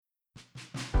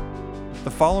The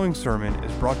following sermon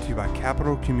is brought to you by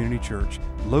Capital Community Church,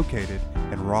 located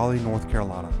in Raleigh, North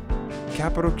Carolina.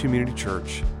 Capital Community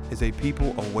Church is a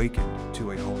people awakened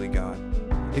to a holy God.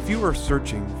 If you are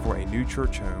searching for a new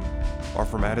church home, or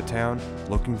from out of town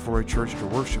looking for a church to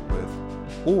worship with,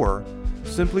 or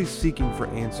simply seeking for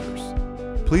answers,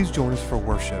 please join us for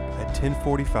worship at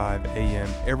 10:45 a.m.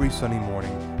 every Sunday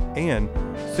morning and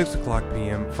 6 o'clock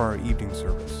p.m. for our evening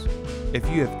service. If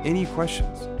you have any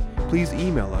questions, please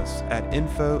email us at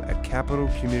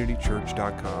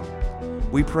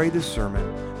info@capitalcommunitychurch.com. We pray this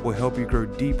sermon will help you grow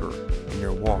deeper in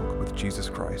your walk with Jesus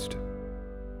Christ.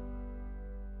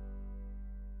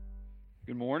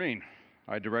 Good morning.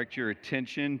 I direct your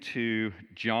attention to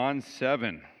John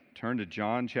 7. Turn to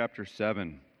John chapter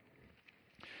 7.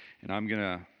 And I'm going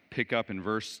to pick up in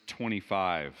verse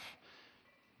 25.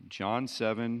 John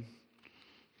 7.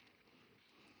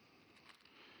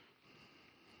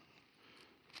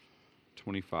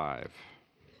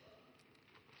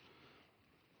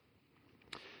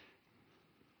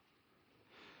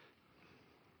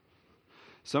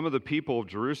 Some of the people of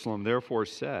Jerusalem therefore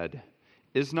said,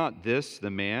 "Is not this the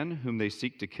man whom they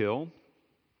seek to kill?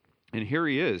 And here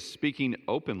he is, speaking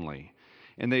openly,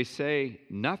 and they say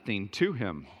nothing to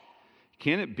him.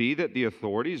 Can it be that the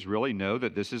authorities really know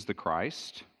that this is the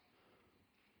Christ?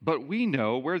 But we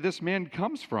know where this man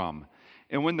comes from,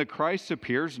 and when the Christ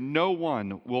appears, no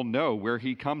one will know where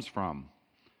he comes from."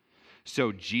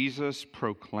 So Jesus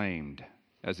proclaimed,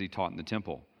 as he taught in the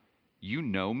temple, "You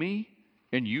know me,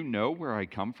 and you know where I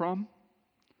come from?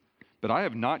 But I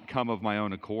have not come of my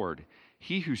own accord.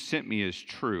 He who sent me is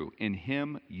true, and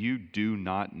him you do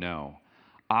not know.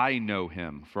 I know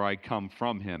him, for I come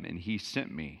from him, and he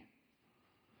sent me."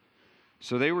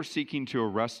 So they were seeking to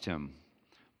arrest him,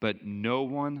 but no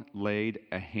one laid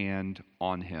a hand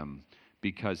on him,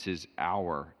 because his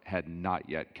hour had not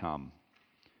yet come.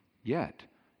 Yet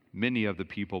many of the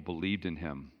people believed in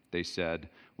him. They said,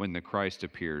 "When the Christ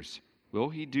appears,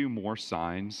 will he do more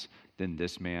signs than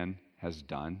this man has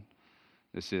done?"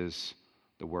 This is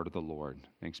the word of the Lord.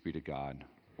 Thanks be to God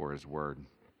for his word.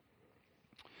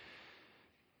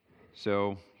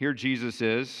 So here Jesus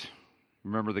is.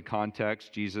 Remember the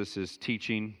context. Jesus is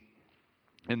teaching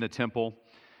in the temple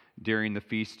during the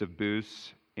Feast of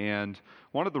Booths. And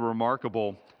one of the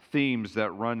remarkable themes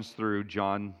that runs through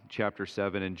John chapter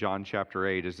 7 and John chapter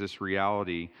 8 is this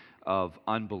reality of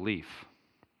unbelief.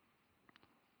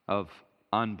 And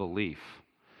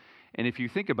if you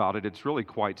think about it, it's really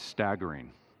quite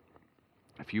staggering.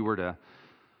 If you were to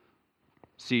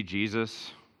see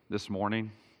Jesus this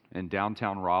morning in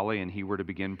downtown Raleigh and he were to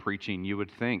begin preaching, you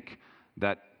would think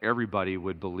that everybody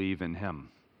would believe in him,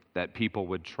 that people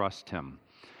would trust him.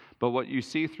 But what you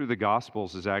see through the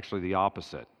Gospels is actually the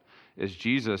opposite, is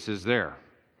Jesus is there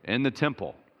in the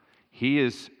temple. He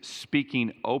is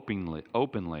speaking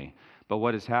openly. But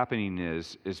what is happening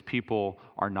is people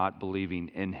are not believing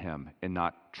in him and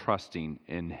not trusting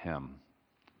in him.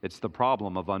 It's the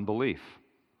problem of unbelief.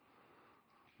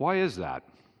 Why is that?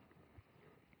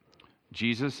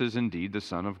 Jesus is indeed the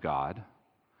Son of God.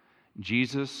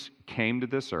 Jesus came to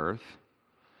this earth.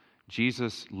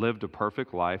 Jesus lived a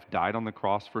perfect life, died on the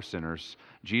cross for sinners.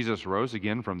 Jesus rose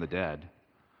again from the dead.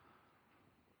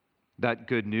 That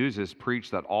good news is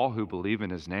preached that all who believe in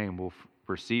his name will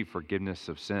receive forgiveness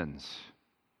of sins.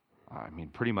 I mean,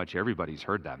 pretty much everybody's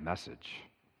heard that message.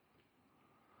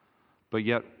 But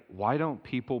yet, why don't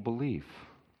people believe?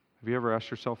 Have you ever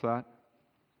asked yourself that?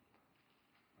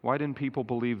 Why didn't people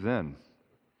believe then?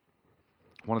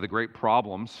 One of the great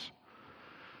problems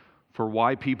for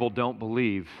why people don't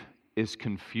believe is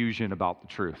confusion about the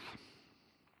truth.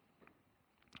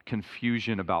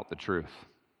 Confusion about the truth.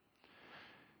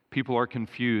 People are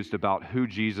confused about who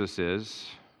Jesus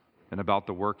is and about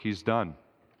the work he's done.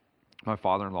 My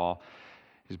father-in-law,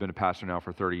 he's been a pastor now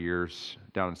for 30 years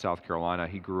down in South Carolina.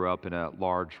 He grew up in a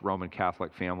large Roman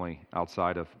Catholic family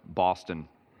outside of Boston.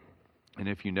 And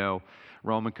if you know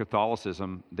Roman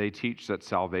Catholicism, they teach that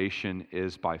salvation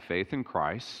is by faith in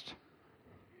Christ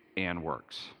and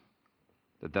works.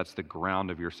 That's the ground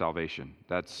of your salvation.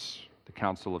 That's the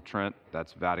Council of Trent,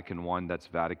 that's Vatican I, that's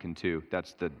Vatican II.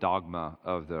 That's the dogma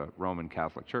of the Roman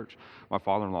Catholic Church. My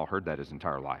father-in-law heard that his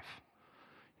entire life.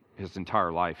 His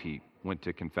entire life he went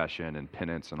to confession and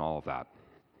penance and all of that.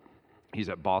 He's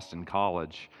at Boston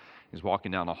College. He's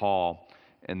walking down a hall,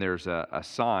 and there's a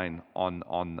sign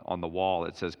on the wall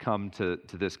that says, "Come to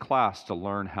this class to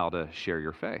learn how to share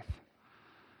your faith."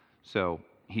 So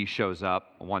he shows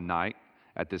up one night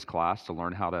at this class to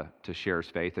learn how to share his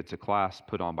faith. It's a class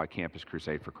put on by Campus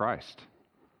Crusade for Christ.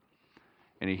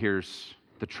 And he hears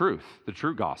the truth, the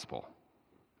true gospel,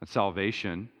 that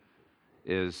salvation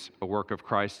is a work of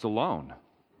Christ alone.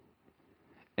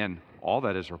 And all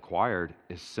that is required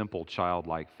is simple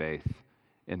childlike faith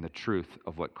in the truth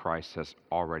of what Christ has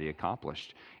already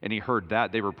accomplished. And he heard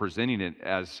that. They were presenting it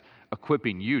as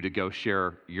equipping you to go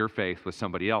share your faith with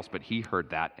somebody else, but he heard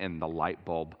that and the light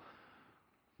bulb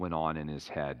went on in his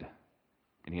head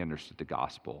and he understood the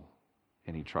gospel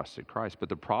and he trusted Christ. But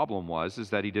the problem is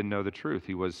that he didn't know the truth.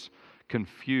 He was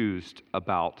confused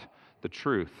about the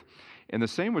truth. And the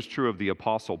same was true of the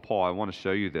Apostle Paul. I want to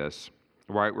show you this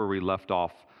right where we left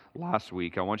off last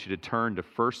week. I want you to turn to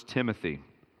 1 Timothy.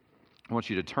 I want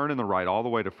you to turn in the right all the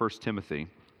way to 1 Timothy.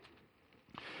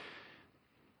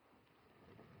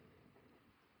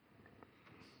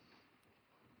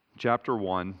 Chapter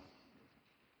 1,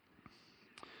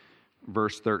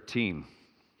 verse 13.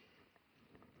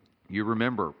 You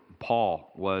remember,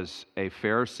 Paul was a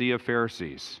Pharisee of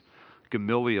Pharisees.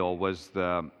 Gamaliel was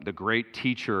the great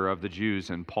teacher of the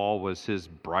Jews, and Paul was his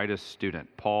brightest student.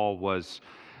 Paul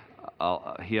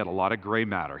he had a lot of gray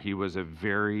matter. He was a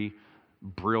very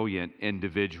brilliant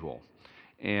individual.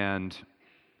 And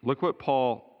look what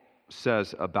Paul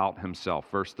says about himself,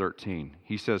 verse 13.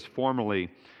 He says, "Formerly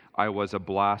I was a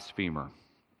blasphemer,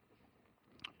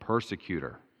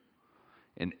 persecutor,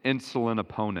 an insolent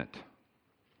opponent,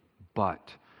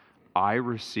 but I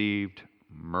received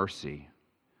mercy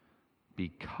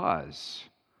because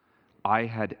I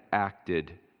had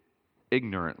acted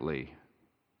ignorantly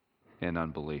in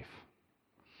unbelief."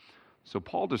 So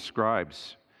Paul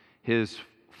describes his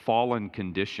fallen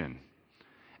condition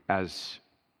as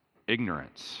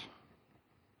ignorance,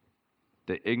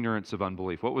 the ignorance of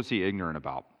unbelief. What was he ignorant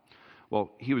about?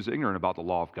 Well, he was ignorant about the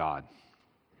law of God.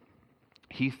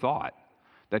 He thought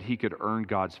that he could earn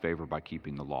God's favor by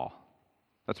keeping the law.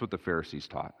 That's what the Pharisees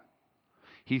taught.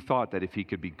 He thought that if he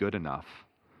could be good enough,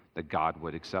 that God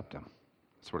would accept him.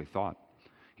 That's what he thought.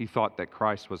 He thought that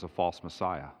Christ was a false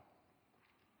Messiah.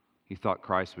 He thought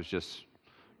Christ was just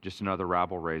another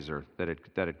rabble-raiser that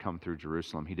had come through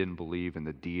Jerusalem. He didn't believe in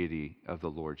the deity of the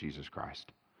Lord Jesus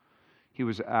Christ. He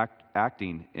was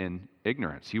acting in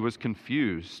ignorance. He was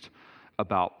confused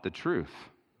about the truth.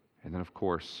 And then, of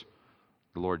course,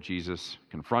 the Lord Jesus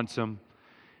confronts him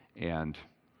and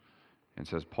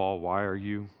says, "Paul, why are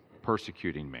you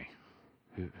persecuting me?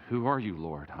 Who are you,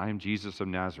 Lord?" "I am Jesus of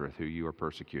Nazareth, who you are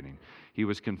persecuting." He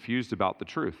was confused about the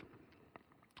truth.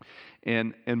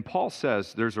 And Paul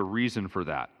says there's a reason for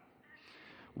that.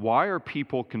 Why are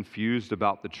people confused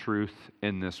about the truth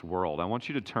in this world? I want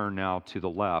you to turn now to the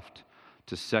left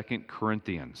to 2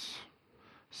 Corinthians.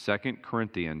 2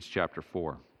 Corinthians chapter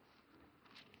 4.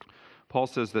 Paul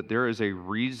says that there is a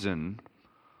reason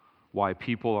why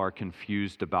people are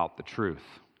confused about the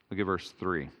truth. Look at verse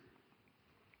 3.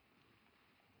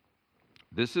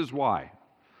 "This is why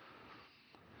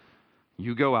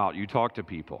you go out, you talk to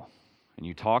people, and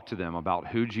you talk to them about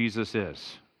who Jesus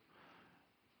is.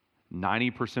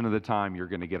 90% of the time, you're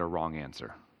going to get a wrong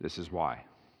answer. This is why."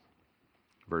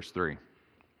 Verse 3.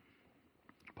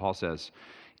 Paul says,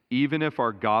 "Even if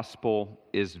our gospel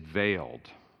is veiled,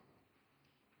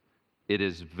 it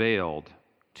is veiled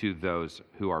to those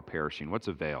who are perishing." What's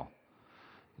a veil?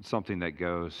 It's something that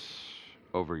goes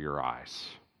over your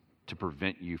eyes to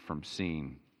prevent you from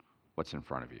seeing what's in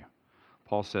front of you.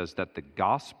 Paul says that the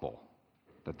gospel,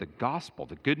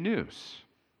 the good news,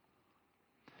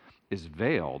 is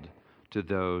veiled to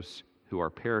those who are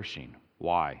perishing.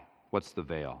 Why? What's the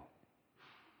veil?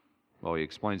 Well, he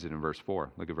explains it in verse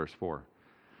 4. Look at verse 4.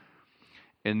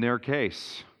 "In their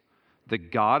case, the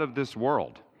God of this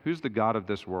world," who's the God of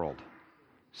this world?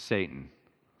 Satan.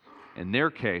 "In their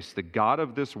case, the God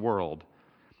of this world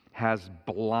has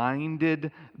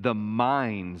blinded the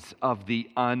minds of the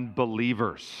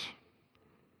unbelievers."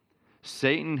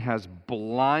 Satan has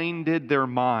blinded their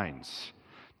minds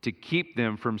to keep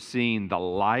them from seeing the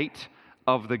light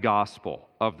of the gospel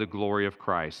of the glory of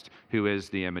Christ, who is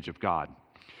the image of God.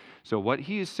 So what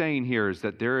he is saying here is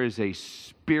that there is a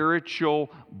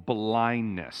spiritual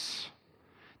blindness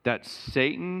that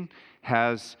Satan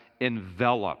has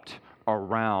enveloped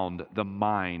around the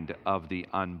mind of the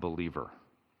unbeliever.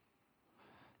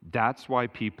 That's why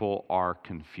people are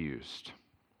confused.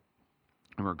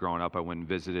 When we were growing up, I went and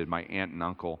visited my aunt and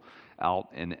uncle out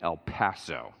in El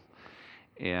Paso.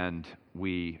 And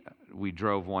we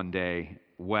drove one day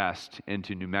west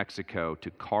into New Mexico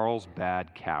to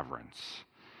Carlsbad Caverns.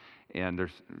 And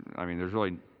there's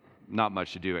really not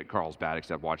much to do at Carlsbad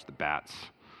except watch the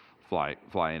bats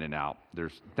fly in and out.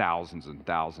 There's thousands and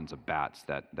thousands of bats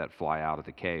that fly out of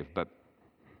the cave. But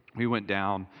we went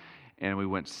down and we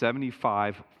went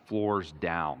 75 floors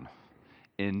down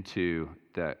into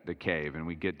the cave, and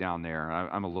we get down there.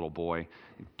 I'm a little boy.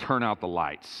 Turn out the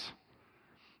lights,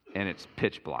 and it's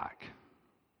pitch black.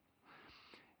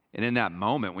 And in that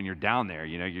moment, when you're down there,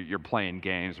 you're playing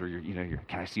games where you're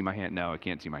can I see my hand? No, I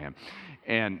can't see my hand.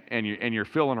 And you're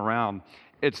feeling around.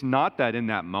 It's not that in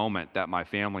that moment that my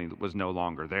family was no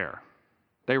longer there.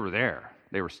 They were there.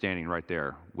 They were standing right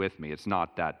there with me. It's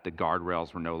not that the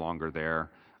guardrails were no longer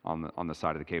there on the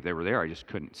side of the cave. They were there. I just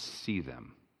couldn't see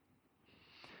them.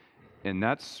 And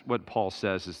that's what Paul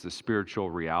says is the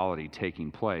spiritual reality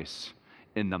taking place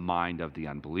in the mind of the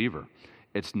unbeliever.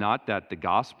 It's not that the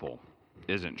gospel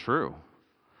isn't true.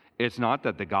 It's not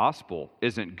that the gospel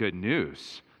isn't good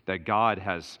news, that God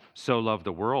has so loved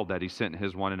the world that he sent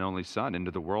his one and only Son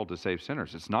into the world to save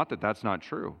sinners. It's not that that's not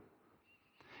true.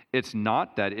 It's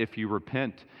not that if you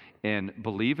repent and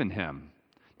believe in him,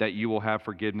 that you will have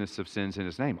forgiveness of sins in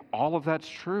his name. All of that's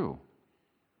true.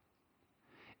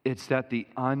 It's that the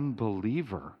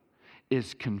unbeliever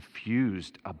is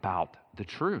confused about the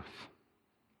truth.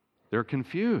 They're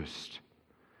confused.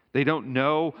 They don't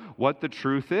know what the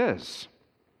truth is.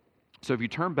 So if you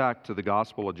turn back to the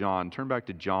Gospel of John, turn back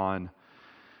to John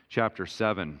chapter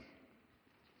 7.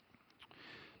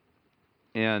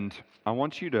 And I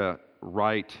want you to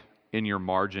write in your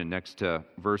margin next to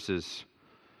verses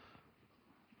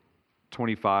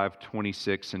 25,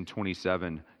 26, and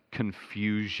 27,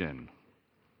 confusion.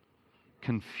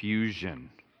 Confusion.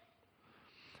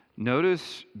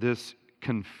 Notice this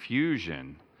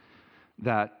confusion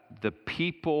that the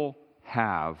people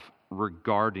have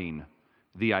regarding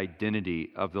the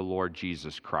identity of the Lord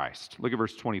Jesus Christ. Look at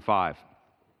verse 25.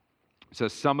 It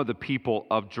says, some of the people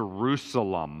of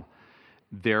Jerusalem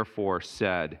therefore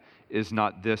said, is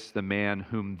not this the man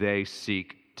whom they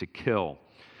seek to kill?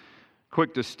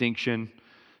 Quick distinction.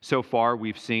 So far,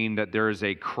 we've seen that there is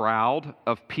a crowd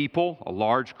of people, a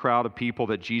large crowd of people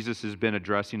that Jesus has been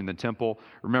addressing in the temple.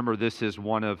 Remember, this is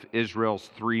one of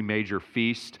Israel's 3 major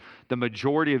feasts. The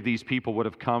majority of these people would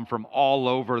have come from all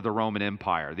over the Roman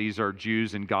Empire. These are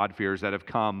Jews and God-fearers that have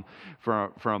come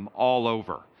from all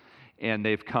over, and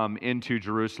they've come into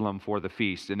Jerusalem for the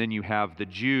feast. And then you have the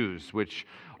Jews, which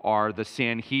are the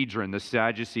Sanhedrin, the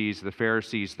Sadducees, the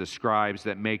Pharisees, the scribes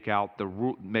that make up the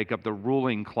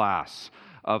ruling class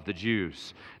of the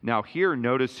Jews. Now here,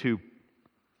 notice who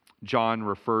John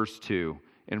refers to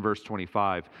in verse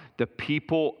 25. The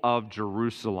people of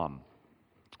Jerusalem.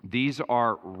 These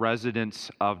are residents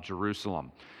of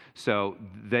Jerusalem. So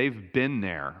they've been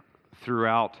there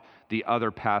throughout the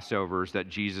other Passovers that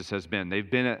Jesus has been.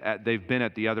 They've been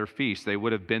at the other feasts. They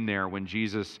would have been there when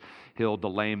Jesus healed the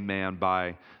lame man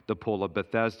by the pool of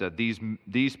Bethesda.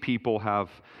 These people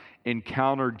have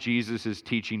encountered Jesus'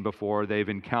 teaching before. They've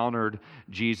encountered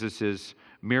Jesus'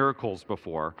 miracles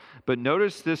before. But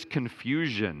notice this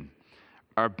confusion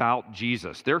about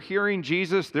Jesus. They're hearing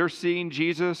Jesus, they're seeing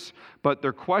Jesus, but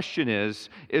their question is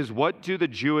what do the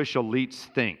Jewish elites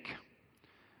think?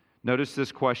 Notice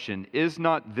this question, is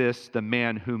not this the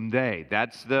man whom they,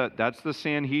 that's the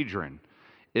Sanhedrin,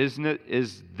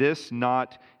 is this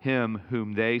not him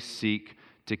whom they seek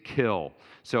to kill?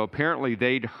 So apparently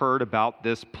they'd heard about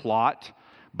this plot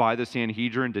by the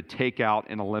Sanhedrin to take out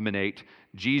and eliminate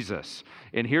Jesus.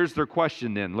 And here's their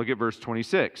question then. Look at verse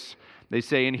 26. They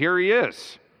say, and here he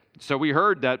is. So we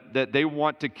heard that they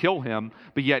want to kill him,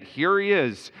 but yet here he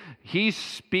is. He's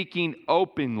speaking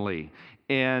openly,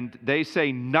 and they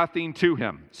say nothing to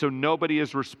him. So nobody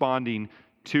is responding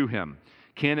to him.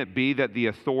 Can it be that the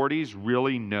authorities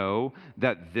really know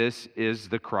that this is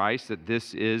the Christ, that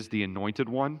this is the anointed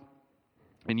one?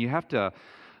 And you have to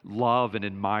love and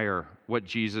admire what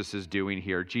Jesus is doing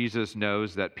here. Jesus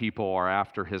knows that people are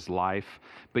after his life,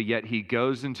 but yet he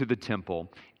goes into the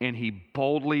temple and he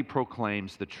boldly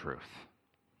proclaims the truth.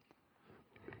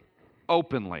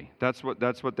 Openly. That's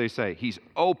what they say. He's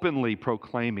openly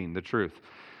proclaiming the truth.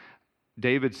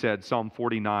 David said, Psalm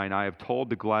 49, I have told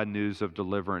the glad news of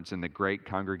deliverance in the great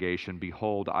congregation.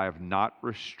 Behold, I have not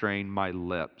restrained my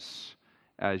lips,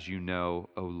 as you know,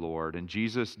 O Lord. And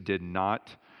Jesus did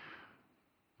not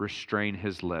restrain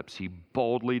his lips. He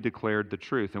boldly declared the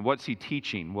truth. And what's he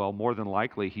teaching? Well, more than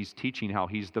likely, he's teaching how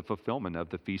he's the fulfillment of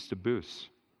the Feast of Booths.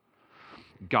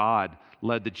 God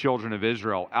led the children of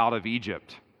Israel out of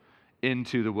Egypt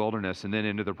into the wilderness and then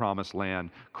into the promised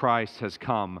land. Christ has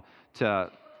come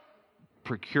to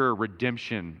procure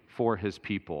redemption for his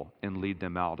people and lead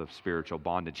them out of spiritual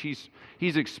bondage.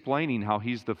 He's explaining how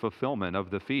he's the fulfillment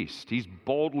of the feast. He's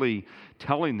boldly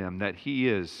telling them that he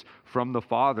is from the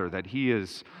Father, that he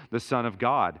is the Son of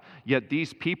God. Yet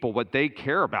these people, what they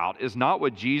care about is not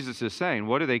what Jesus is saying.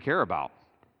 What do they care about?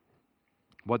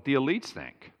 What the elites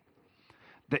think.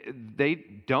 They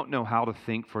don't know how to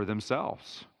think for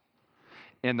themselves.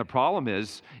 And the problem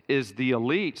is the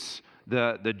elites,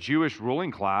 the Jewish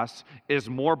ruling class, is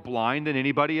more blind than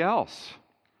anybody else.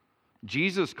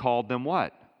 Jesus called them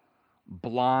what?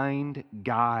 Blind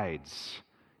guides.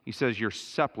 He says, you're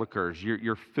sepulchres.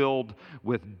 You're filled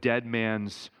with dead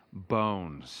man's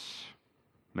bones.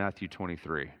 Matthew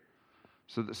 23.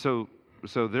 So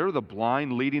they're the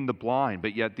blind leading the blind,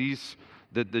 but yet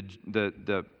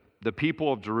the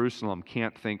people of Jerusalem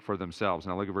can't think for themselves.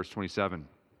 Now look at verse 27.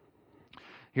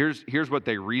 Here's what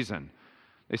they reason.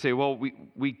 They say, well,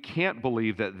 we can't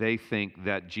believe that they think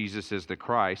that Jesus is the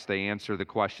Christ. They answer the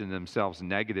question themselves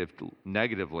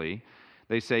negatively.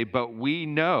 They say, but we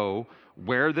know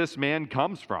where this man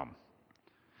comes from.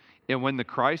 And when the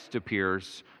Christ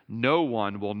appears, no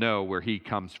one will know where he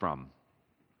comes from.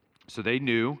 So they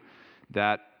knew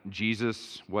that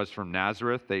Jesus was from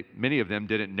Nazareth. Many of them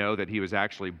didn't know that he was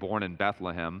actually born in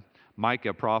Bethlehem.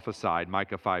 Micah prophesied,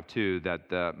 Micah 5:2, that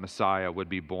the Messiah would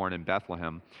be born in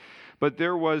Bethlehem. But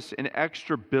there was an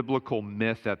extra biblical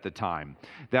myth at the time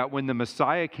that when the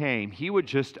Messiah came, he would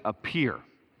just appear,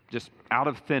 just out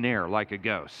of thin air like a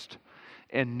ghost.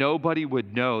 And nobody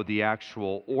would know the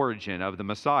actual origin of the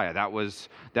Messiah. That was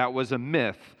a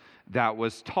myth that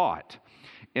was taught.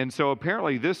 And so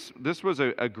apparently this was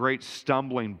a great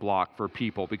stumbling block for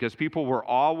people, because people were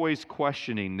always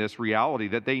questioning this reality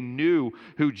that they knew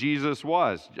who Jesus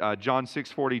was. John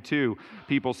 6:42,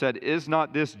 people said, is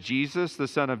not this Jesus, the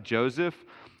son of Joseph,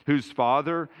 whose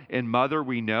father and mother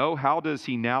we know? How does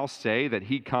he now say that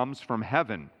he comes from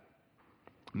heaven?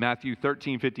 Matthew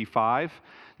 13:55,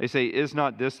 they say, is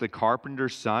not this the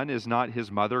carpenter's son? Is not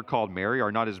his mother called Mary?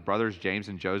 Are not his brothers James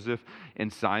and Joseph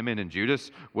and Simon and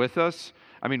Judas with us?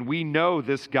 I mean, we know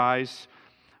this guy's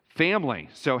family.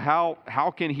 So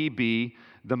how can he be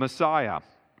the Messiah?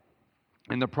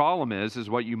 And the problem is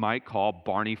what you might call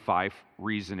Barney Fife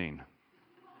reasoning.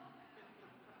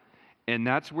 And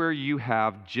that's where you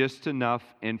have just enough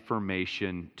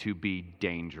information to be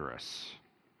dangerous.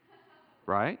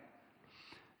 Right?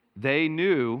 They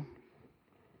knew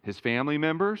his family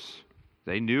members.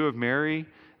 They knew of Mary.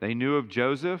 They knew of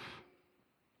Joseph.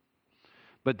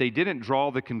 But they didn't draw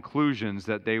the conclusions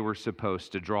that they were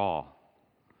supposed to draw.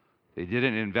 They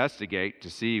didn't investigate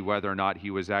to see whether or not he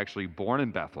was actually born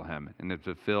in Bethlehem and had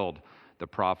fulfilled the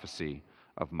prophecy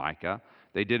of Micah.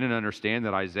 They didn't understand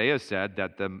that Isaiah said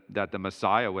that the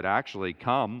Messiah would actually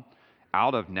come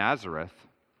out of Nazareth.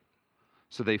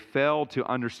 So they failed to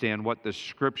understand what the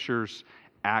Scriptures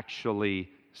actually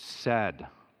said.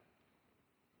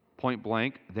 Point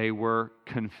blank, they were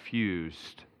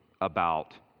confused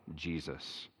about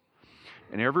Jesus.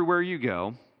 And everywhere you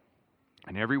go,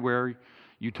 and everywhere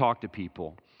you talk to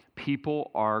people, people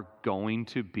are going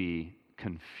to be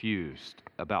confused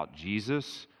about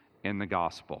Jesus and the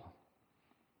gospel.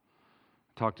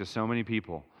 I talk to so many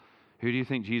people. Who do you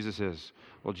think Jesus is?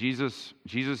 Well, Jesus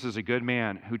is a good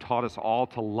man who taught us all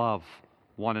to love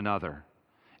one another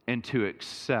and to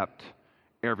accept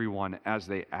everyone as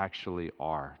they actually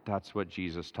are. That's what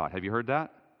Jesus taught. Have you heard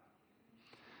that?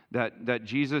 That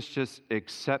Jesus just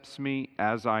accepts me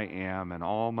as I am and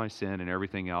all my sin and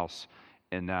everything else,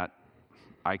 and that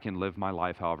I can live my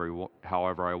life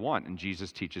however I want. And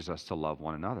Jesus teaches us to love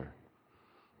one another.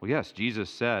 Well, yes, Jesus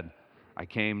said, I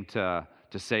came to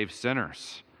save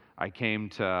sinners. I came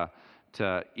to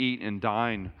eat and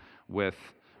dine with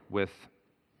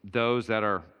those that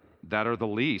are the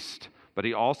least. But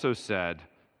he also said,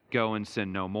 go and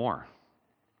sin no more.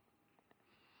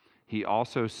 He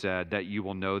also said that you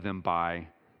will know them by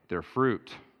their fruit.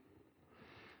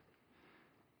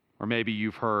 Or maybe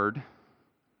you've heard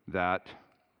that,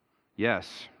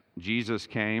 yes, Jesus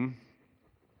came.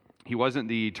 He wasn't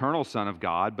the eternal Son of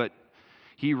God, but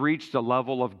he reached a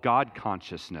level of God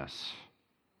consciousness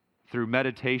through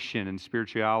meditation and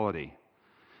spirituality,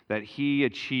 that he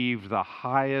achieved the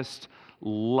highest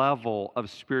level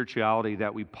of spirituality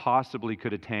that we possibly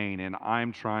could attain, and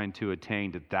I'm trying to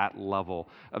attain to that level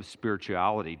of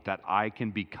spirituality, that I can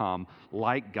become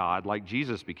like God, like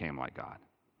Jesus became like God.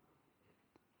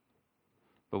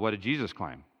 But what did Jesus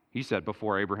claim? He said,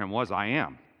 before Abraham was, I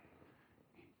am.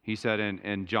 He said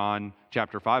in John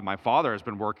chapter 5, my Father has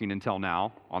been working until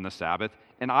now on the Sabbath,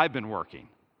 and I've been working.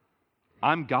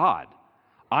 I'm God.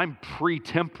 I'm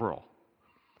pre-temporal.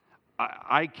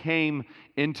 I came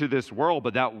into this world,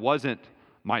 but that wasn't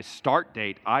my start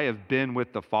date. I have been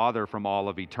with the Father from all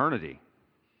of eternity.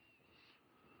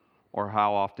 Or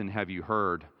how often have you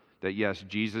heard that, yes,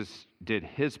 Jesus did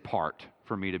his part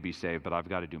for me to be saved, but I've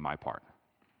got to do my part?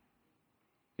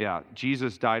 Yeah,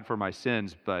 Jesus died for my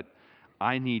sins, but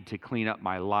I need to clean up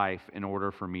my life in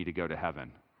order for me to go to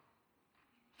heaven.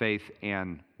 faith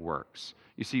and works.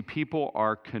 You see, people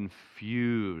are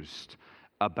confused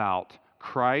about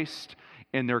Christ,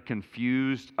 and they're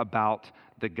confused about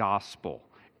the gospel.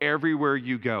 Everywhere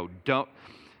you go,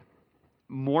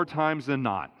 more times than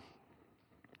not,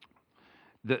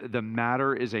 the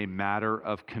matter is a matter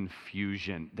of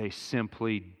confusion. They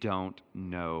simply don't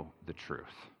know the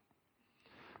truth.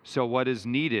 So what is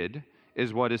needed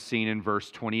is what is seen in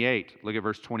verse 28. Look at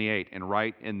verse 28 and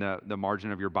write in the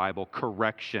margin of your Bible,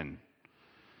 correction.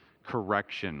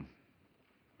 Correction.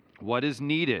 What is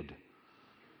needed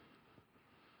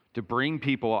to bring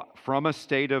people from a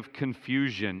state of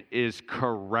confusion is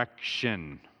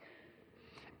correction.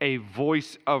 A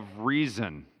voice of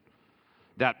reason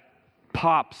that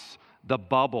pops the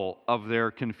bubble of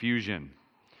their confusion.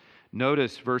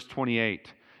 Notice verse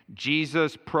 28.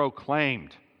 Jesus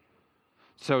proclaimed.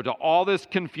 So to all this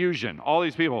confusion, all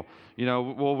these people,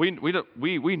 well,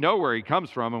 we know where he comes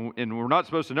from, and we're not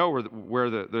supposed to know where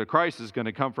the Christ is going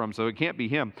to come from, so it can't be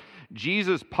him.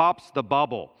 Jesus pops the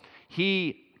bubble.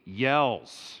 He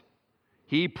yells.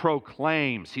 He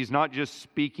proclaims. He's not just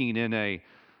speaking in a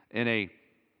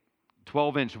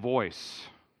 12-inch voice.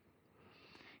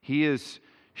 He is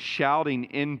shouting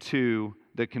into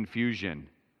the confusion.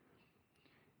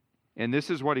 And this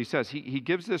is what he says. He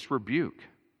gives this rebuke.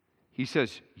 He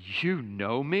says, you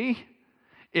know me?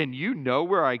 And you know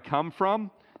where I come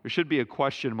from? There should be a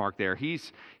question mark there.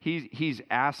 He's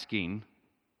asking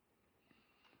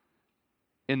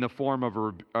in the form of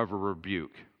a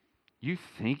rebuke. You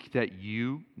think that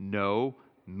you know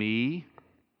me?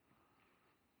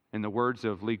 In the words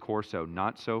of Lee Corso,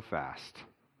 not so fast.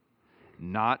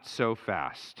 Not so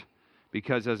fast.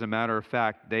 Because as a matter of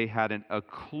fact, they hadn't a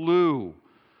clue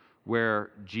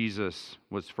where Jesus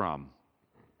was from.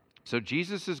 So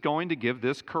Jesus is going to give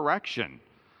this correction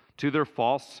to their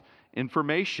false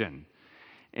information.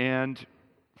 And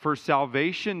for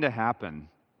salvation to happen,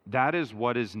 that is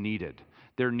what is needed.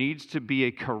 There needs to be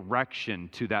a correction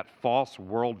to that false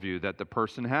worldview that the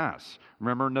person has.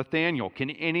 Remember Nathanael, can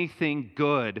anything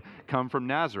good come from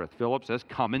Nazareth? Philip says,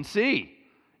 come and see.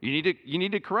 You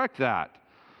need to correct that.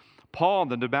 Paul on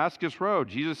the Damascus Road,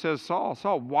 Jesus says, Saul,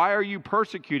 Saul, why are you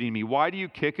persecuting me? Why do you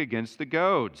kick against the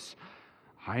goads?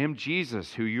 I am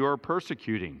Jesus, who you are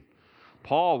persecuting.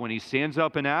 Paul, when he stands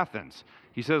up in Athens,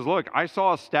 he says, look, I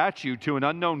saw a statue to an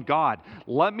unknown God.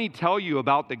 Let me tell you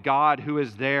about the God who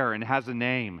is there and has a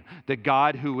name, the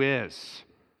God who is.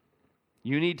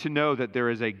 You need to know that there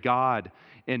is a God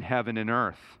in heaven and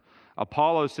earth.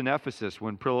 Apollos in Ephesus,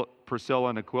 when Priscilla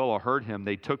and Aquila heard him,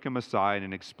 they took him aside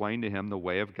and explained to him the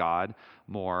way of God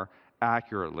more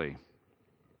accurately.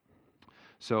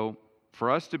 So,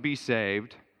 for us to be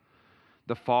saved,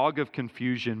 the fog of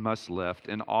confusion must lift,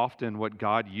 and often what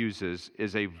God uses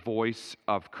is a voice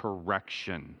of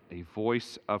correction. A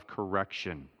voice of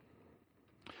correction.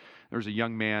 There's a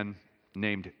young man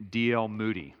named D.L.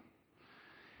 Moody.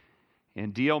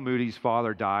 And D.L. Moody's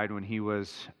father died when he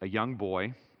was a young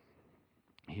boy.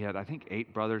 He had, I think,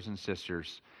 8 brothers and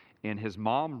sisters, and his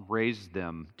mom raised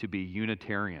them to be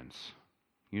Unitarians.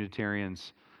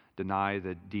 Unitarians deny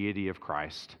the deity of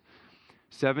Christ.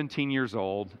 17 years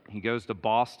old, he goes to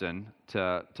Boston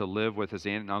to live with his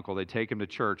aunt and uncle. They take him to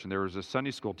church, and there was a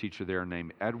Sunday school teacher there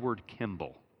named Edward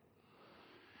Kimball.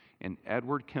 And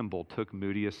Edward Kimball took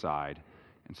Moody aside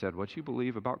and said, what you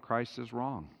believe about Christ is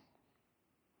wrong.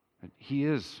 He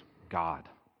is God.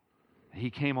 He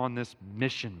came on this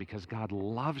mission because God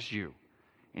loves you.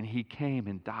 And he came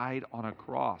and died on a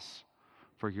cross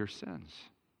for your sins.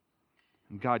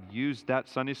 And God used that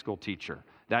Sunday school teacher,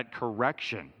 that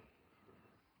correction,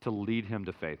 to lead him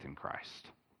to faith in Christ.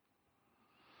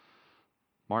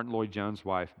 Martin Lloyd-Jones'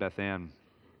 wife, Beth Ann.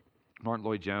 Martin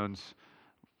Lloyd-Jones,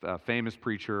 a famous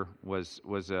preacher, was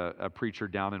a preacher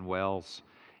down in Wales.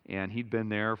 And he'd been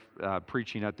there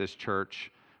preaching at this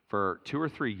church for 2 or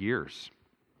 3 years.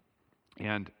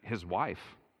 And his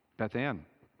wife, Beth Ann,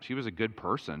 she was a good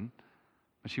person,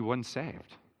 but she wasn't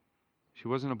saved. She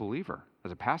wasn't a believer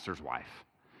as a pastor's wife.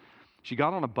 She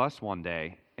got on a bus one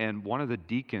day, and one of the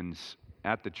deacons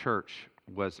at the church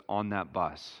was on that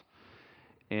bus.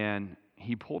 And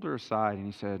he pulled her aside and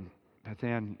he said, Beth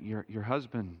Ann, your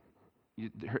husband,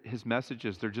 his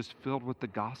messages, they're just filled with the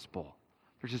gospel.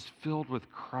 They're just filled with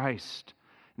Christ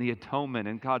and the atonement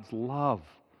and God's love.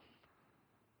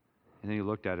 And then he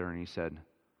looked at her and he said,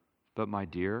 but my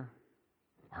dear,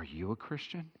 are you a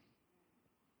Christian?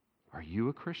 Are you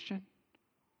a Christian?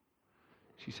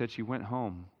 She said she went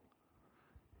home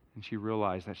and she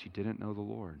realized that she didn't know the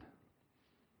Lord.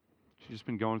 She'd just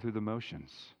been going through the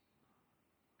motions.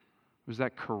 It was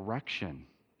that correction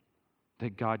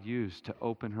that God used to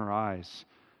open her eyes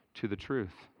to the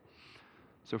truth.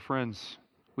 So friends,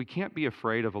 we can't be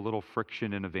afraid of a little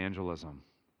friction in evangelism.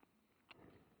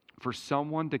 For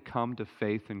someone to come to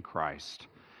faith in Christ,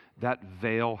 that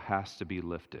veil has to be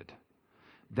lifted.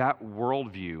 That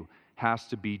worldview has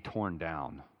to be torn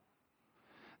down.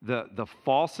 The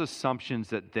false assumptions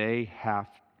that they have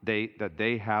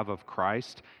of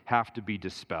Christ have to be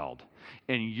dispelled.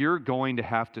 And you're going to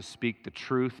have to speak the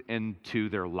truth into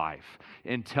their life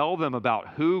and tell them about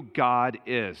who God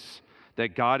is.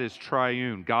 That God is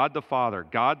triune, God the Father,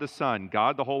 God the Son,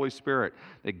 God the Holy Spirit,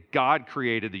 that God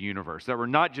created the universe, that we're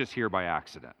not just here by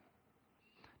accident,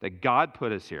 that God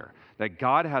put us here, that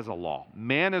God has a law.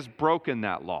 Man has broken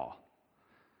that law,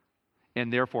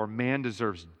 and therefore man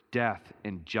deserves death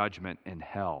and judgment and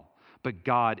hell. But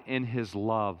God, in His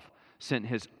love, sent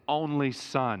His only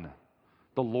Son,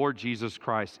 the Lord Jesus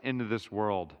Christ, into this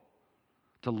world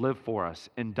to live for us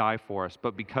and die for us.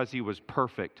 But because He was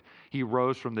perfect, He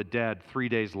rose from the dead 3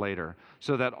 days later,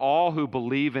 so that all who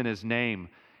believe in His name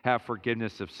have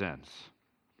forgiveness of sins.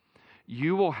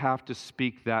 You will have to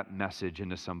speak that message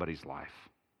into somebody's life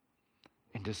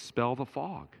and dispel the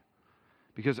fog,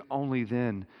 because only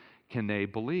then can they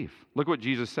believe. Look what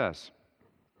Jesus says.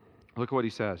 Look what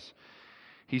He says.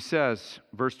 He says,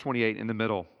 verse 28 in the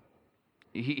middle,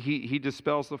 He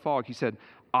dispels the fog. He said,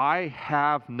 I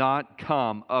have not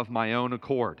come of my own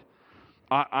accord.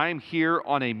 I'm here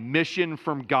on a mission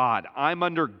from God. I'm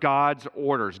under God's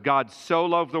orders. God so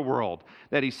loved the world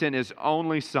that He sent His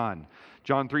only Son.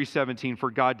 John 3:17,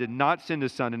 for God did not send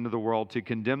His Son into the world to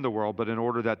condemn the world, but in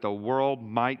order that the world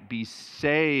might be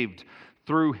saved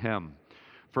through Him.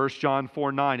 1 John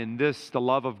 4:9, in this the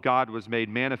love of God was made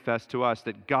manifest to us,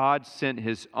 that God sent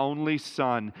His only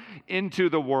Son into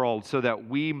the world so that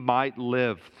we might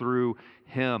live through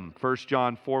Him. 1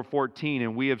 John 4:14,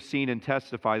 and we have seen and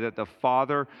testify that the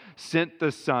Father sent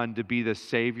the Son to be the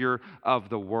Savior of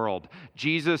the world.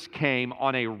 Jesus came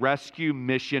on a rescue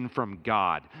mission from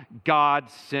God. God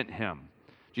sent Him.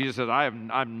 Jesus says,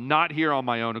 I'm not here on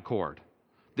my own accord.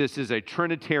 This is a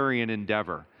Trinitarian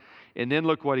endeavor. And then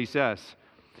look what He says.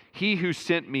 He who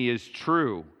sent me is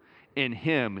true. In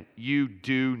Him you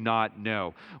do not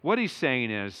know. What He's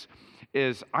saying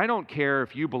is I don't care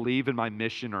if you believe in my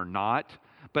mission or not,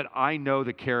 but I know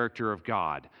the character of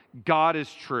God. God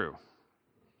is true.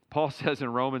 Paul says in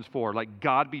Romans 4, let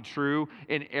God be true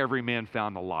and every man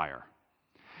found a liar.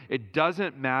 It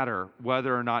doesn't matter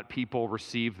whether or not people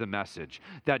receive the message.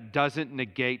 That doesn't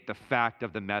negate the fact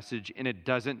of the message, and it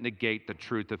doesn't negate the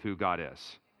truth of who God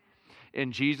is.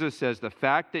 And Jesus says the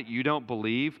fact that you don't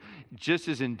believe just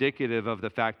is indicative of the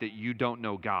fact that you don't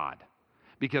know God.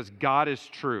 Because God is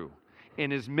true, and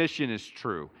His mission is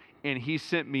true, and He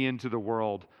sent me into the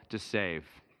world to save.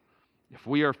 If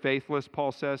we are faithless,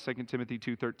 Paul says, 2 Timothy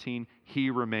 2:13, He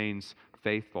remains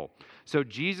faithful. So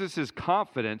Jesus'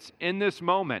 confidence in this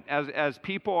moment, as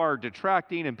people are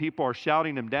detracting and people are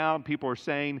shouting Him down, people are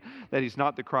saying that He's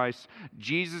not the Christ,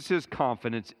 Jesus'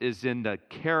 confidence is in the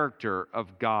character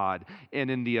of God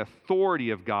and in the authority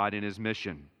of God in His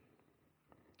mission.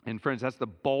 And friends, that's the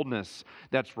boldness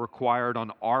that's required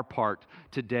on our part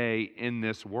today in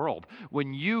this world.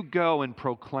 When you go and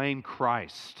proclaim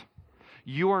Christ,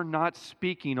 you are not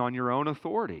speaking on your own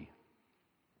authority.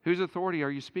 Whose authority are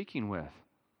you speaking with?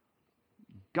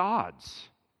 God's.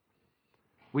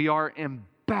 We are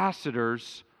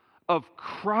ambassadors of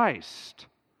Christ.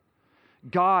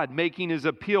 God making His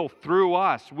appeal through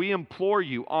us. We implore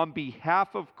you on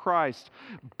behalf of Christ,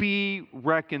 be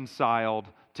reconciled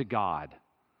to God.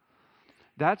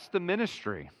 That's the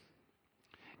ministry.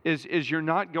 Is you're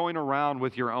not going around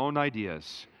with your own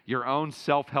ideas, your own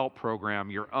self-help program,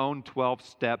 your own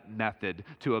 12-step method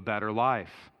to a better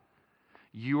life.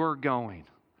 You are going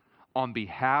on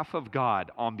behalf of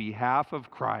God, on behalf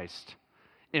of Christ,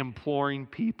 imploring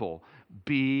people,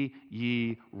 be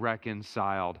ye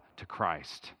reconciled to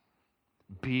Christ.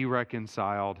 Be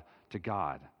reconciled to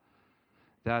God.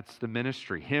 That's the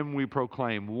ministry. Him we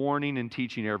proclaim, warning and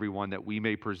teaching everyone that we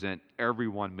may present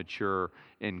everyone mature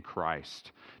in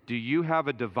Christ. Do you have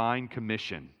a divine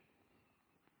commission?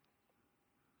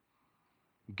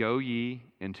 Go ye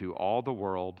into all the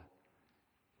world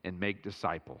and make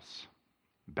disciples,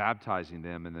 baptizing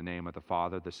them in the name of the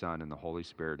Father, the Son, and the Holy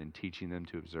Spirit, and teaching them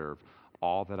to observe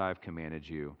all that I have commanded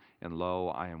you. And lo,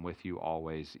 I am with you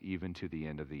always, even to the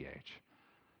end of the age.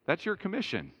 That's your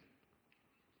commission.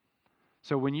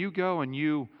 So when you go and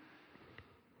you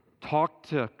talk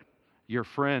to your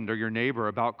friend or your neighbor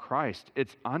about Christ,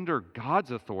 it's under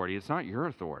God's authority. It's not your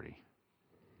authority.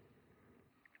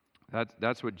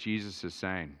 That's what Jesus is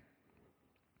saying.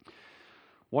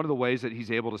 One of the ways that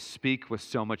He's able to speak with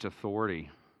so much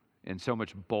authority and so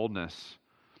much boldness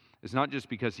is not just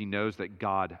because he knows that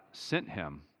God sent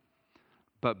him,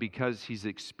 but because he's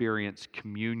experienced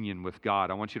communion with God.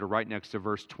 I want you to write next to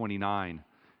verse 29,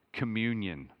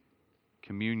 communion.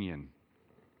 Communion.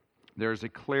 There's a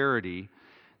clarity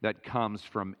that comes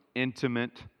from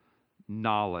intimate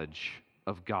knowledge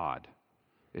of God.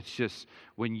 It's just,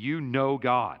 when you know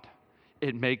God,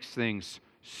 it makes things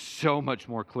so much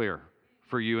more clear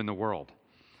for you in the world.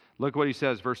 Look what he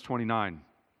says, verse 29.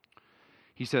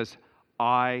 He says,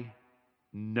 I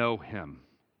know him.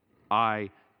 I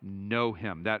know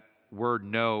him. That word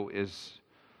know is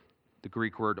the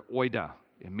Greek word oida.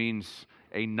 It means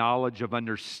a knowledge of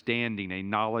understanding, a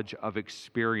knowledge of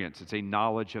experience. It's a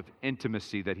knowledge of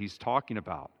intimacy that he's talking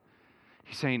about.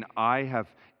 He's saying, I have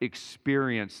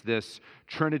experienced this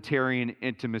Trinitarian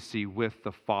intimacy with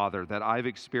the Father, that I've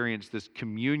experienced this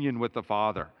communion with the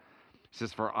Father. He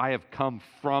says, for I have come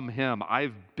from him.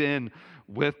 I've been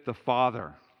with the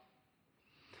Father.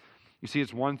 You see,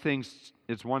 it's one thing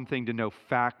to know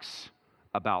facts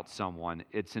about someone.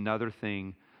 It's another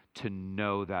thing to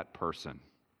know that person.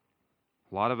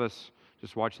 A lot of us,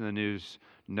 just watching the news,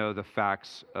 know the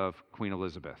facts of Queen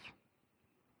Elizabeth.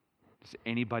 Does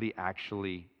anybody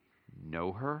actually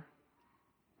know her?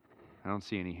 I don't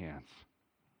see any hands.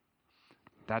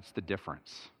 That's the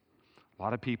difference. A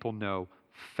lot of people know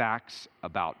facts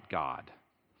about God,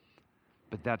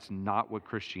 but that's not what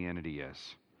Christianity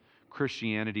is.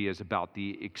 Christianity is about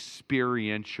the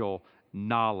experiential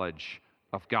knowledge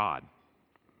of God.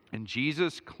 And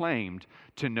Jesus claimed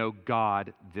to know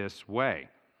God this way.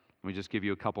 Let me just give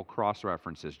you a couple cross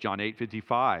references. John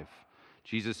 8:55,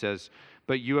 Jesus says,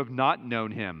 but you have not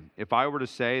known him. If I were to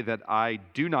say that I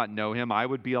do not know him, I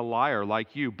would be a liar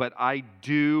like you. But I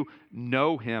do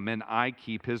know him, and I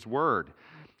keep his word.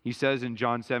 He says in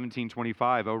John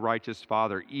 17:25, O righteous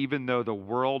Father, even though the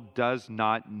world does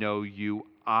not know you,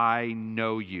 I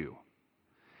know you.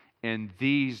 And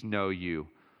these know you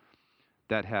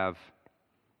that have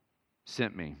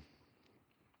sent me.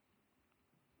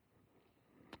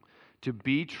 To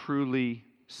be truly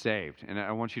saved, and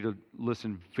I want you to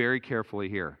listen very carefully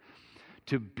here.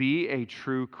 To be a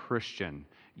true Christian,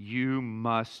 you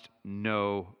must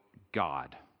know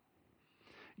God.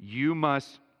 You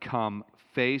must come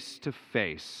face to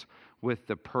face with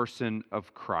the person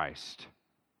of Christ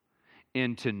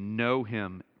and to know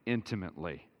him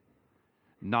intimately.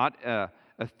 Not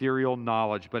ethereal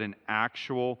knowledge, but an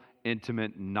actual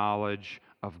intimate knowledge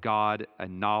of God, a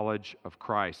knowledge of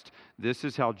Christ. This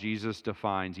is how Jesus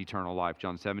defines eternal life.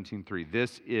 John 17:3.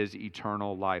 This is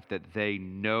eternal life, that they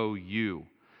know you,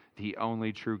 the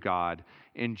only true God,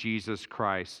 and Jesus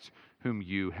Christ, whom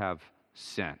you have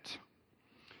sent.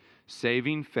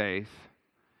 Saving faith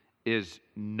is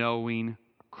knowing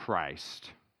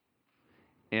Christ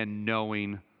and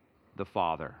knowing the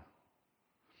Father.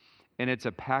 And it's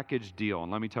a package deal,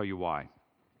 and let me tell you why.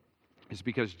 It's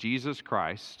because Jesus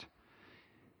Christ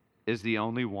is the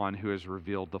only one who has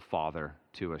revealed the Father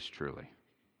to us truly.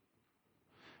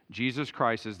 Jesus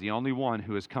Christ is the only one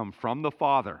who has come from the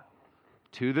Father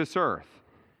to this earth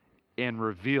and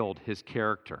revealed his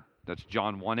character. That's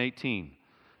John 1:18.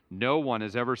 No one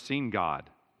has ever seen God,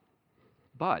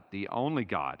 but the only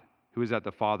God who is at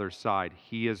the Father's side,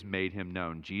 he has made him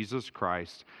known. Jesus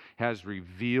Christ has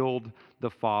revealed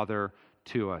the Father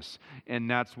to us. And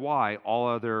that's why all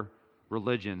other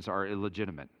religions are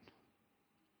illegitimate.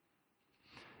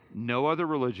 No other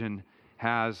religion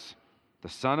has the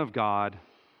Son of God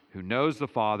who knows the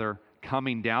Father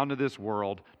coming down to this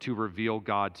world to reveal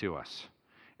God to us.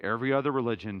 Every other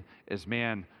religion is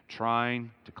man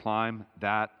trying to climb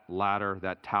that ladder,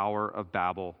 that Tower of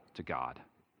Babel to God.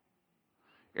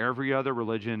 Every other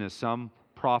religion is some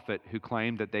prophet who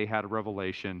claimed that they had a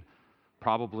revelation,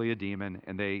 probably a demon,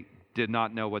 and they did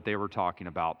not know what they were talking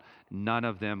about. None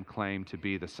of them claimed to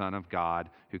be the Son of God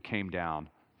who came down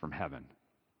from heaven.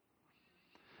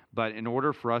 But in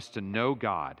order for us to know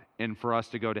God and for us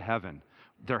to go to heaven,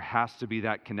 there has to be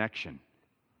that connection.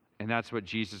 And that's what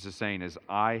Jesus is saying is,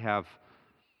 I have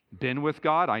been with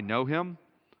God, I know him,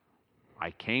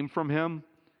 I came from him,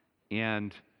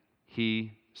 and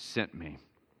he sent me.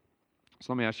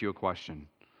 So let me ask you a question.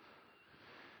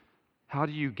 How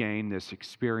do you gain this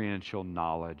experiential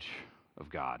knowledge of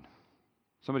God?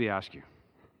 Somebody ask you,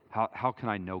 how can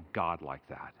I know God like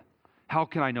that? How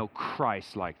can I know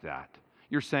Christ like that?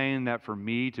 You're saying that for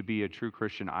me to be a true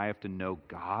Christian, I have to know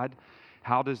God?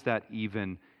 How does that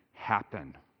even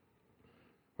happen?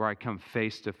 Where I come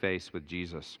face to face with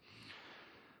Jesus.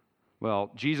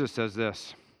 Well, Jesus says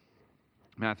this,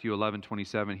 Matthew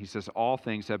 11:27, he says, all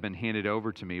things have been handed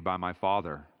over to me by my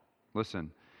Father.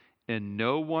 Listen, and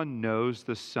no one knows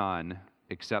the Son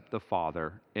except the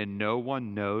Father, and no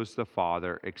one knows the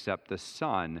Father except the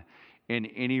Son, and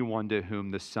anyone to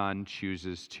whom the Son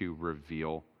chooses to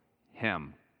reveal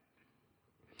him.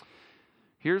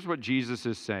 Here's what Jesus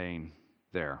is saying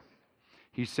there.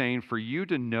 He's saying for you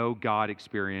to know God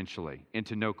experientially and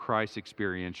to know Christ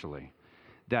experientially,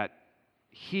 that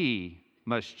he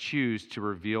must choose to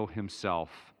reveal himself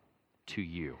to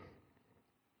you.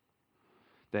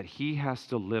 That he has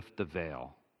to lift the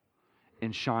veil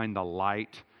and shine the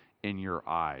light in your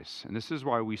eyes. And this is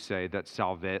why we say that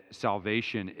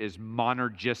salvation is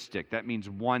monergistic. That means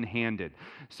one-handed.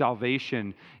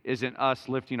 Salvation isn't us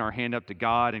lifting our hand up to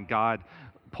God and God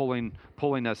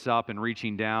pulling us up and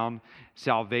reaching down.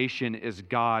 Salvation is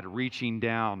God reaching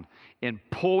down and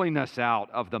pulling us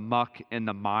out of the muck and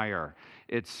the mire.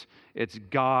 It's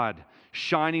God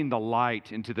shining the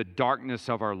light into the darkness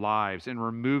of our lives and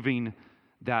removing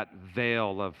that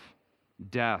veil of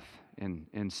death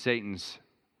and Satan's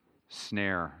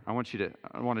snare. I want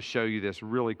to show you this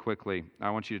really quickly. I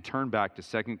want you to turn back to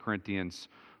 2 Corinthians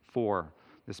 4,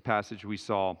 this passage we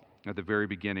saw at the very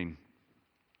beginning.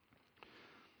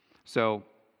 So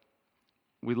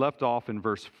we left off in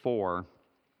verse 4,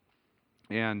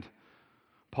 and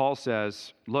Paul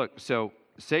says, look, so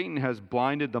Satan has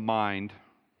blinded the mind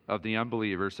of the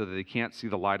unbelievers so that they can't see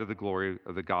the light of the glory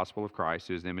of the gospel of Christ,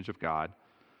 who is the image of God.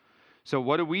 So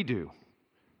what do?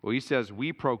 Well, he says,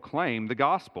 we proclaim the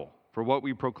gospel. For what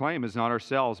we proclaim is not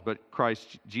ourselves, but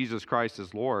Jesus Christ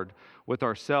as Lord, with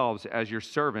ourselves as your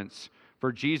servants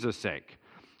for Jesus' sake.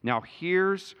 Now,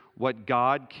 here's what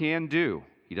God can do.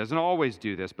 He doesn't always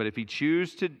do this, but if he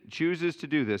chooses to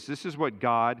do this, this is what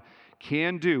God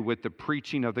can do with the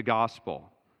preaching of the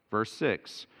gospel. Verse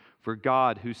 6, for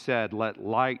God who said, let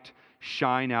light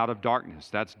shine out of darkness.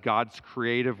 That's God's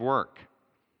creative work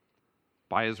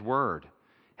by his word,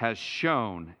 has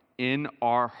shone in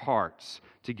our hearts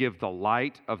to give the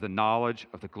light of the knowledge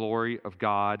of the glory of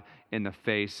God in the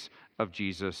face of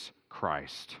Jesus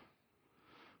Christ.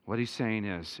 What he's saying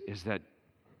is that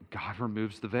God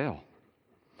removes the veil.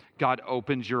 God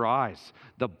opens your eyes.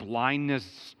 The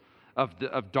blindness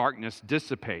of darkness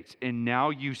dissipates, and now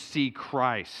you see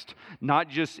Christ, not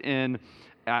just in,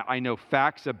 I know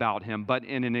facts about him, but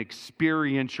in an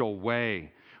experiential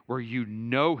way where you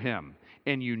know him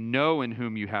and you know in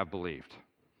whom you have believed.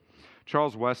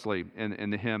 Charles Wesley, in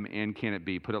the hymn, And Can It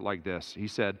Be, put it like this. He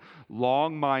said,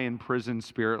 long my imprisoned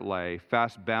spirit lay,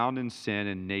 fast bound in sin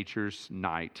in nature's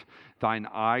night. Thine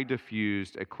eye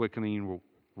diffused a quickening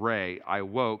ray. I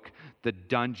woke, the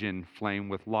dungeon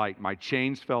flamed with light. My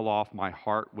chains fell off, my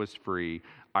heart was free.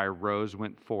 I rose,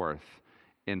 went forth,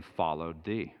 and followed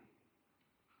thee.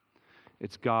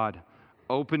 It's God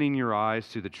opening your eyes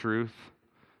to the truth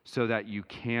so that you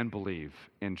can believe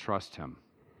and trust him.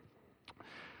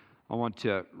 I want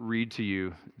to read to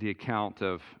you the account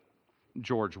of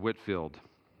George Whitefield.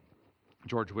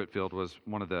 George Whitefield was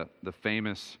one of the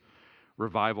famous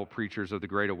revival preachers of the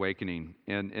Great Awakening.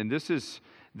 And this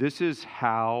is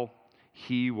how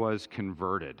he was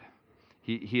converted.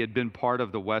 He had been part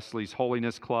of the Wesley's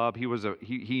Holiness Club.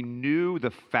 He knew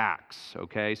the facts,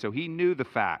 okay? So he knew the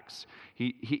facts.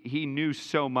 He knew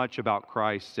so much about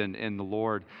Christ and the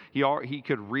Lord. He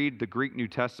could read the Greek New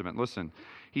Testament. Listen,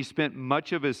 he spent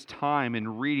much of his time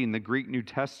in reading the Greek New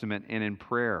Testament and in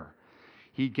prayer.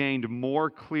 He gained more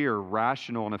clear,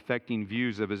 rational, and affecting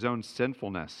views of his own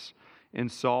sinfulness and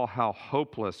saw how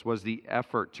hopeless was the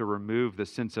effort to remove the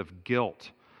sense of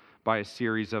guilt by a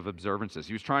series of observances.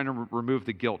 He was trying to remove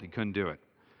the guilt. He couldn't do it.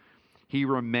 He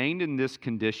remained in this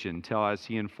condition till, as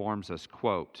he informs us,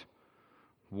 quote,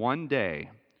 one day,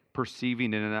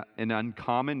 perceiving an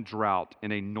uncommon drought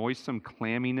and a noisome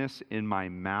clamminess in my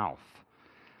mouth,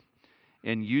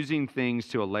 and using things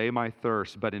to allay my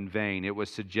thirst, but in vain, it was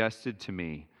suggested to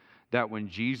me that when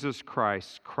Jesus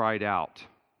Christ cried out,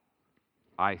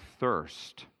 I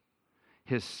thirst,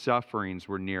 his sufferings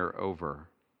were near over.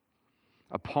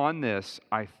 Upon this,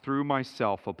 I threw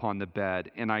myself upon the bed,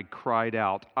 and I cried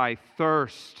out, I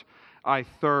thirst, I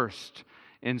thirst.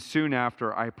 And soon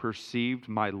after, I perceived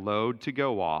my load to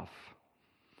go off.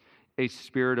 A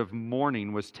spirit of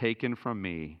mourning was taken from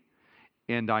me,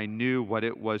 and I knew what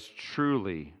it was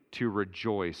truly to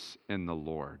rejoice in the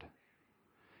Lord.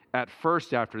 At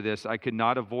first, after this, I could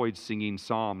not avoid singing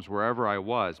psalms wherever I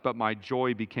was, but my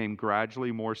joy became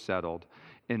gradually more settled,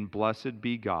 and blessed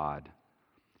be God,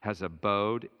 has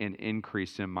abode and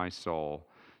increased in my soul,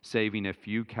 saving a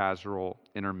few casual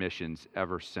intermissions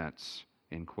ever since,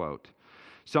 end quote.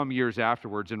 Some years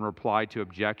afterwards, in reply to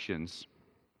objections,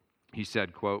 he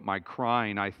said, quote, my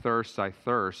crying, I thirst,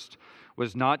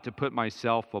 was not to put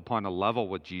myself upon a level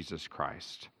with Jesus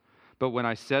Christ, But when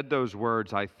I said those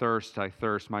words, I thirst,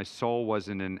 my soul was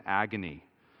in an agony.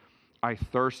 I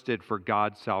thirsted for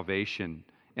God's salvation.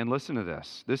 And listen to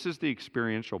this. This is the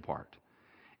experiential part.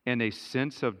 And a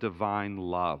sense of divine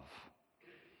love.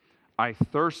 I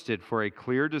thirsted for a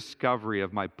clear discovery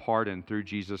of my pardon through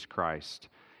Jesus Christ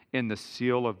and the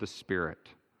seal of the Spirit.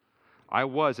 I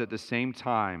was at the same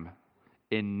time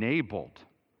enabled.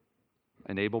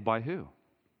 Enabled by who?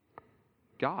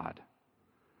 God.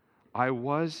 I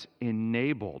was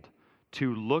enabled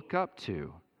to look up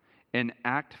to and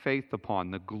act faith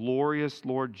upon the glorious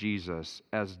Lord Jesus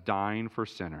as dying for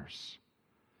sinners,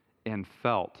 and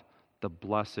felt the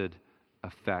blessed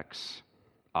effects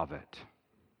of it.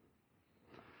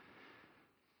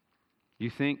 You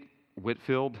think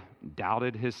Whitefield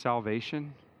doubted his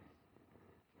salvation?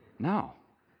 No,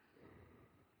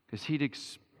 because he'd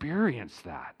experienced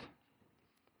that.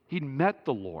 He'd met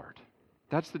the Lord.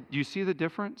 Do you see the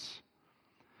difference?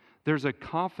 There's a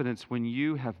confidence when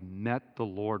you have met the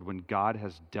Lord, when God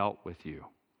has dealt with you,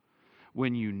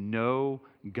 when you know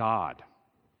God,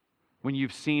 when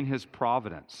you've seen His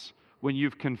providence, when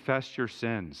you've confessed your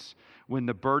sins, when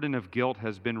the burden of guilt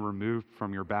has been removed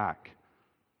from your back.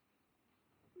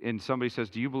 And somebody says,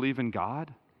 do you believe in God?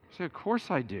 I say, of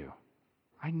course I do.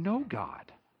 I know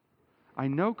God. I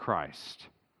know Christ.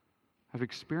 I've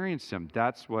experienced Him.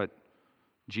 That's what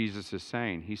Jesus is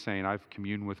saying. He's saying, I've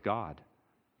communed with God.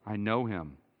 I know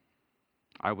Him.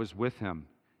 I was with Him.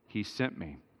 He sent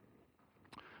me.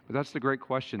 But that's the great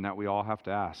question that we all have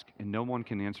to ask, and no one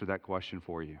can answer that question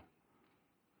for you.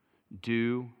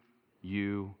 Do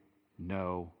you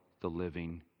know the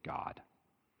living God?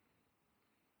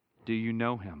 Do you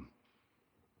know Him?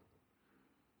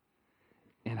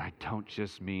 And I don't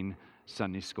just mean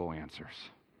Sunday school answers.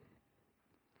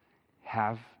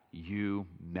 Have you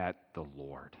met the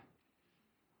Lord?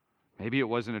 Maybe it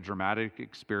wasn't a dramatic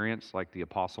experience like the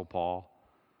Apostle Paul,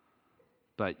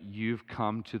 but you've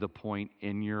come to the point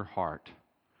in your heart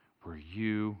where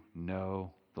you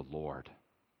know the Lord.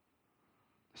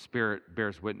 The Spirit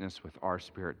bears witness with our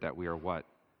spirit that we are what?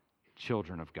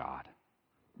 Children of God.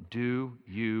 Do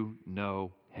you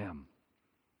know Him?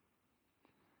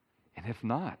 And if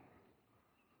not,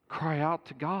 cry out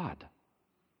to God.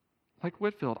 Like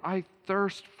Whitefield, I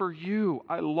thirst for you.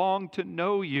 I long to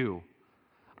know you.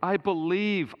 I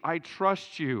believe, I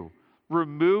trust you.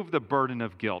 Remove the burden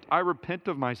of guilt. I repent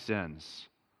of my sins.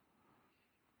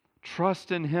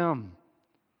 Trust in Him.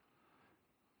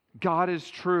 God is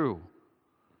true.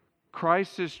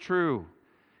 Christ is true.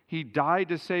 He died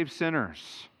to save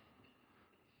sinners.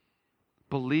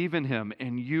 Believe in Him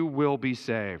and you will be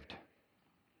saved.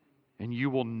 And you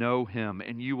will know Him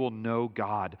and you will know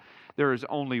God. There is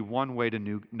only one way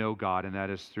to know God, and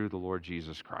that is through the Lord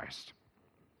Jesus Christ.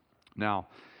 Now,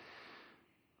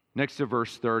 next to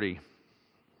verse 30,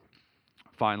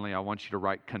 finally, I want you to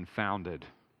write confounded.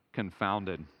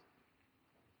 Confounded.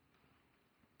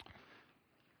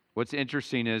 What's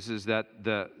interesting is that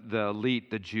the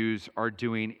elite, the Jews, are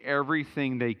doing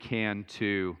everything they can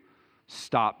to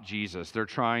stop Jesus. They're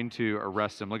trying to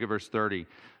arrest Him. Look at verse 30.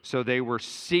 So they were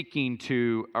seeking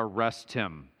to arrest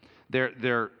Him.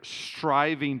 They're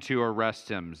striving to arrest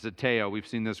Him. Zeteo, we've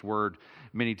seen this word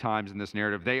many times in this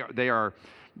narrative. They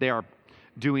are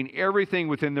doing everything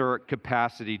within their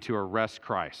capacity to arrest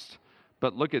Christ.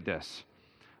 But look at this.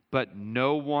 But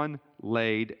no one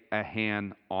laid a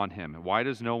hand on Him. Why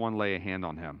does no one lay a hand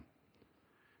on Him?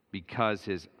 Because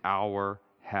His hour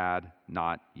had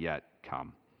not yet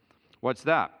come. What's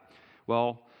that?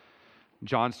 Well,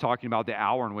 John's talking about the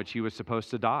hour in which He was supposed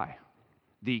to die.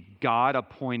 The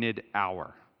God-appointed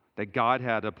hour. That God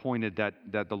had appointed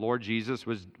that the Lord Jesus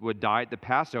would die at the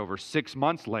Passover 6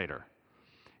 months later.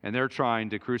 And they're trying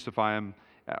to crucify Him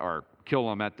or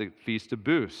kill Him at the Feast of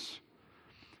Booths.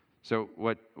 So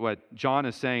what John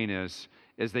is saying is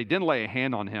they didn't lay a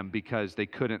hand on Him because they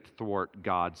couldn't thwart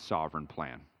God's sovereign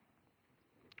plan.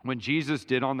 When Jesus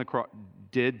did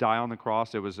die on the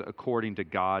cross, it was according to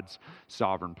God's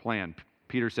sovereign plan.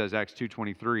 Peter says, Acts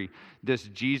 2:23, this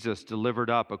Jesus delivered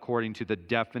up according to the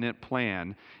definite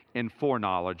plan and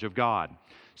foreknowledge of God.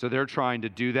 So they're trying to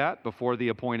do that before the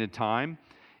appointed time.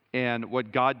 And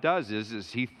what God does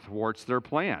is He thwarts their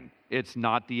plan. It's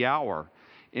not the hour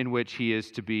in which He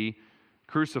is to be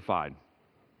crucified.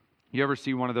 You ever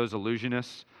see one of those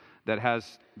illusionists that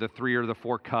has the 3 or the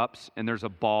 4 cups and there's a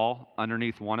ball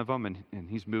underneath one of them and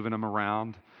he's moving them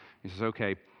around? He says,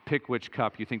 okay, pick which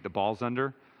cup you think the ball's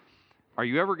under. Are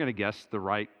you ever going to guess the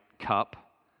right cup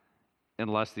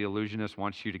unless the illusionist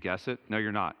wants you to guess it? No,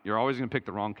 you're not. You're always going to pick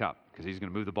the wrong cup because he's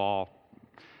going to move the ball.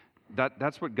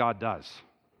 That's what God does.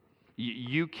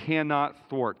 You cannot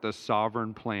thwart the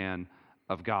sovereign plan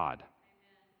of God.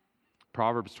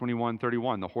 Proverbs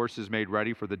 21:31, the horse is made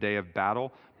ready for the day of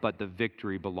battle, but the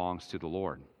victory belongs to the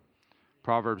Lord.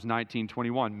 Proverbs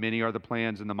 19:21, many are the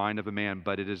plans in the mind of a man,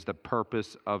 but it is the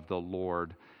purpose of the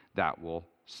Lord that will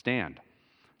stand.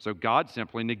 So God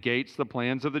simply negates the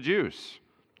plans of the Jews.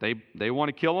 They want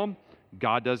to kill him.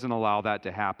 God doesn't allow that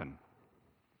to happen.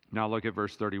 Now look at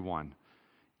verse 31.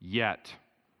 Yet,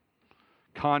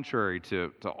 contrary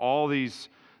to all these,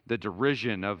 the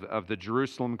derision of the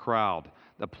Jerusalem crowd,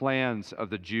 the plans of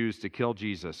the Jews to kill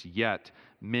Jesus, yet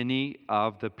many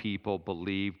of the people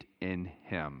believed in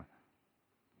him.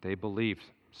 They believed.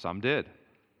 Some did.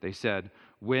 They said,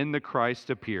 when the Christ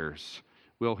appears,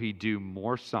 will he do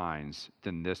more signs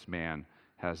than this man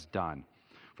has done?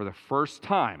 For the first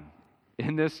time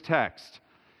in this text,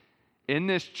 in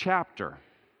this chapter,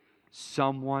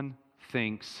 someone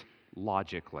thinks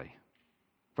logically.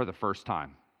 For the first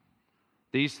time.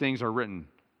 These things are written,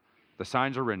 the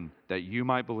signs are written, that you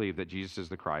might believe that Jesus is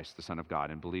the Christ, the Son of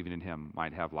God, and believing in him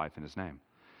might have life in his name.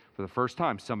 For the first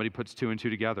time, somebody puts two and two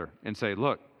together and say,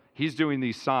 look, he's doing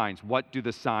these signs. What do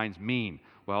the signs mean?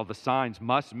 Well, the signs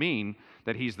must mean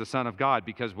that he's the Son of God,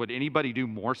 because would anybody do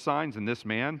more signs than this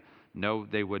man? No,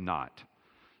 they would not.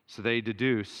 So they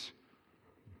deduce,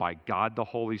 by God the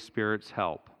Holy Spirit's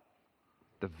help,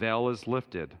 the veil is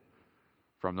lifted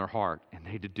from their heart, and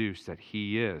they deduce that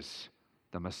he is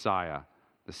the Messiah,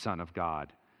 the Son of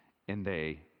God, and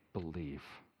they believe.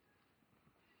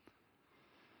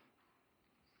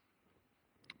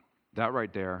 That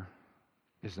right there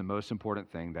is the most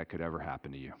important thing that could ever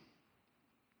happen to you.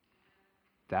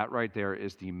 That right there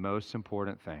is the most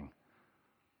important thing,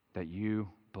 that you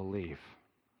believe.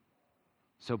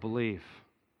 So believe.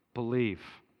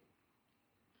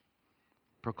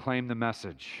 Proclaim the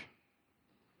message.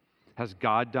 Has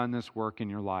God done this work in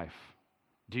your life?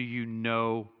 Do you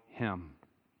know him?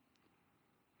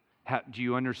 Do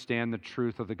you understand the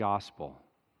truth of the gospel?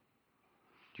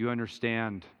 Do you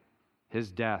understand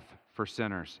his death for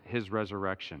sinners, his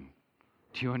resurrection?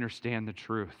 Do you understand the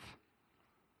truth?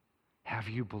 Have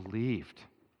you believed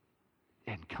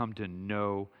and come to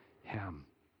know him?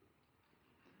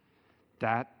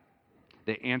 The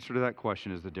answer to that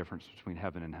question is the difference between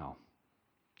heaven and hell.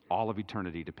 All of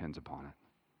eternity depends upon it.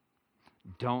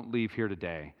 Don't leave here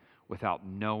today without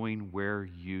knowing where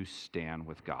you stand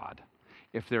with God.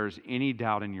 If there's any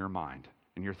doubt in your mind,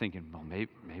 and you're thinking, well,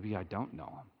 maybe I don't know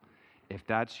him. If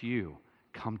that's you,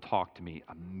 come talk to me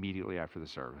immediately after the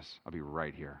service. I'll be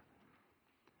right here.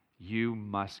 You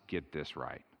must get this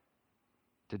right.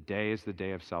 Today is the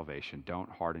day of salvation. Don't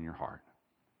harden your heart.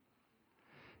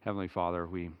 Heavenly Father,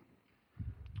 we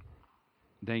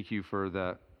thank you for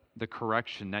the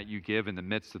correction that you give in the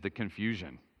midst of the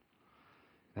confusion.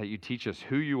 That you teach us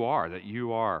who you are, that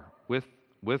you are with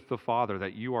the Father,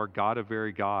 that you are God of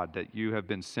very God, that you have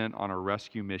been sent on a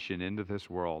rescue mission into this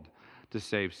world to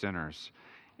save sinners.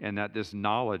 And that this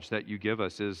knowledge that you give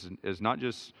us is not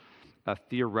just a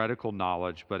theoretical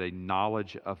knowledge, but a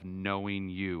knowledge of knowing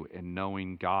you and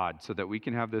knowing God, so that we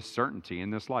can have this certainty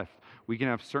in this life. We can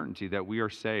have certainty that we are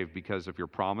saved because of your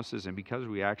promises and because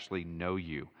we actually know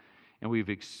you. And we've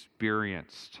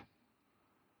experienced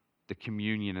the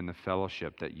communion and the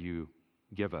fellowship that you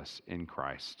give us in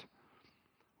Christ.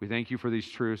 We thank you for these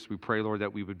truths. We pray, Lord,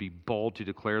 that we would be bold to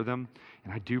declare them.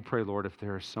 And I do pray, Lord, if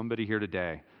there is somebody here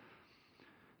today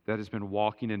that has been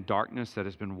walking in darkness, that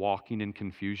has been walking in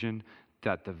confusion,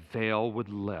 that the veil would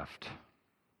lift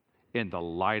and the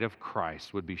light of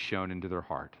Christ would be shown into their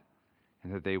heart,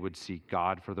 and that they would see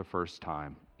God for the first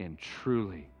time and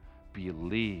truly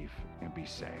believe and be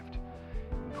saved.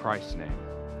 In Christ's name,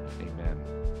 amen.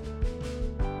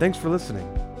 Thanks for listening.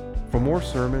 For more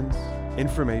sermons,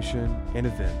 information, and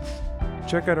events,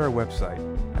 check out our website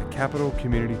at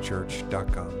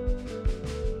capitalcommunitychurch.com.